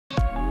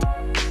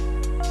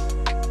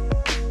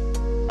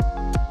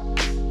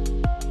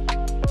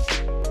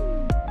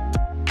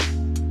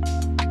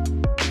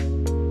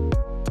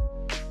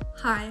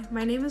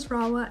my name is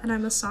Rahwa and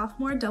I'm a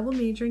sophomore double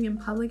majoring in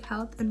public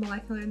health and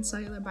molecular and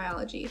cellular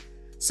biology.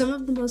 Some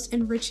of the most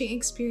enriching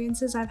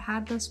experiences I've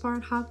had thus far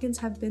at Hopkins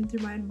have been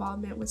through my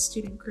involvement with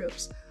student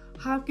groups.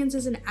 Hopkins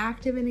is an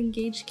active and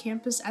engaged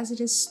campus as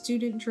it is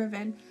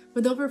student-driven.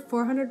 With over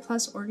 400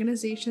 plus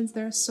organizations,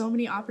 there are so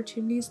many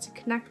opportunities to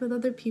connect with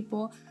other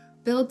people,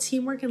 build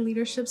teamwork and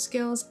leadership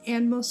skills,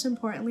 and most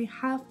importantly,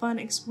 have fun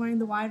exploring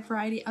the wide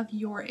variety of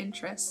your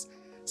interests.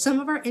 Some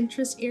of our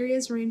interest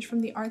areas range from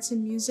the arts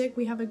and music.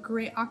 We have a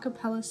great a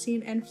cappella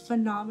scene and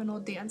phenomenal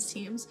dance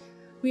teams.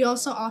 We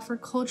also offer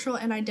cultural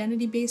and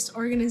identity-based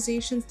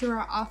organizations through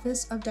our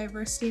Office of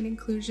Diversity and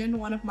Inclusion,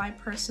 one of my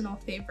personal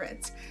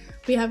favorites.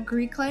 We have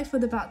Greek life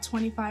with about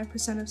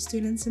 25% of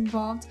students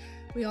involved.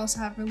 We also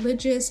have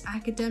religious,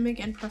 academic,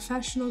 and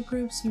professional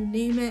groups, you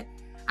name it.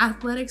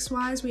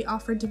 Athletics-wise, we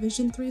offer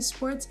Division III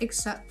sports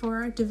except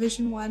for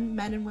Division I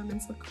men and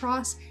women's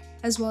lacrosse,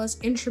 as well as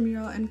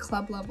intramural and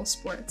club level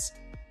sports.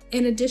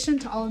 In addition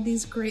to all of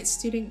these great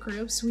student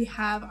groups, we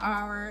have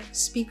our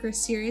speaker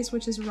series,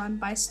 which is run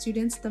by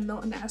students, the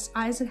Milton S.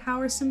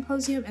 Eisenhower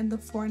Symposium and the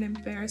Foreign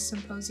Affairs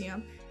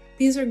Symposium.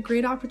 These are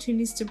great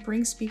opportunities to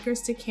bring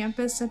speakers to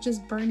campus, such as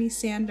Bernie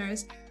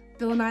Sanders,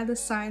 Bill Nye the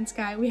Science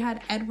Guy. We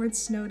had Edward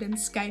Snowden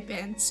Skype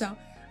in, so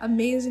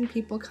amazing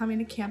people coming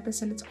to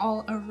campus, and it's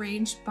all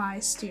arranged by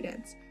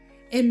students.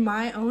 In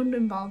my own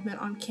involvement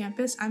on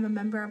campus, I'm a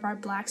member of our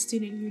Black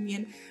Student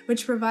Union,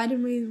 which provided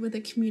me with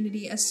a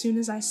community as soon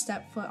as I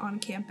stepped foot on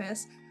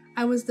campus.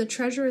 I was the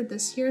treasurer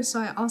this year,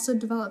 so I also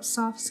developed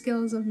soft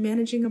skills of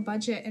managing a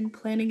budget and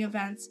planning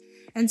events.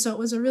 And so it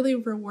was a really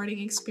rewarding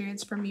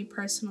experience for me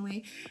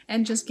personally,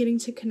 and just getting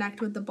to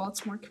connect with the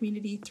Baltimore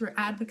community through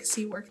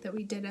advocacy work that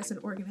we did as an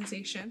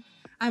organization.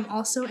 I'm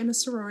also in a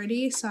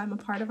sorority, so I'm a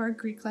part of our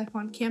Greek life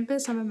on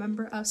campus. I'm a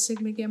member of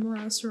Sigma Gamma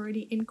Rho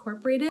Sorority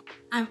Incorporated.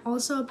 I'm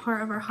also a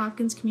part of our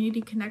Hopkins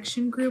Community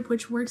Connection Group,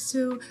 which works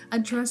to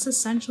address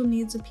essential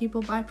needs of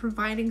people by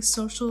providing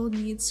social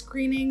needs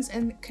screenings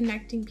and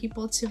connecting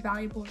people to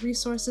valuable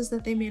resources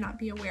that they may not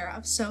be aware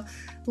of. So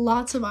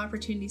lots of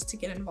opportunities to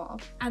get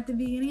involved. At the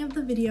beginning of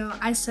the video,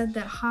 I said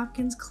that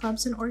Hopkins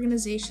clubs and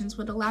organizations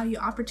would allow you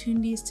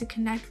opportunities to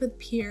connect with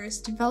peers,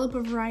 develop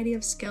a variety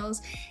of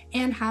skills,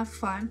 and have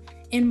fun.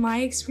 In my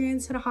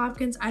experience at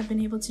Hopkins, I've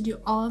been able to do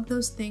all of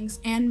those things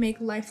and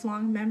make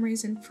lifelong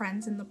memories and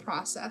friends in the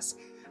process.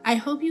 I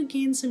hope you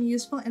gained some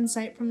useful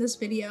insight from this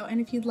video, and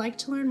if you'd like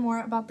to learn more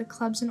about the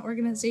clubs and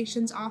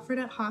organizations offered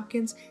at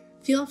Hopkins,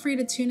 feel free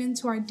to tune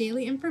into our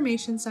daily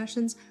information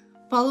sessions,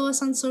 follow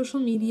us on social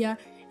media,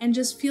 and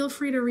just feel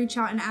free to reach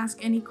out and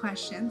ask any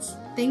questions.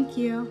 Thank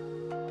you.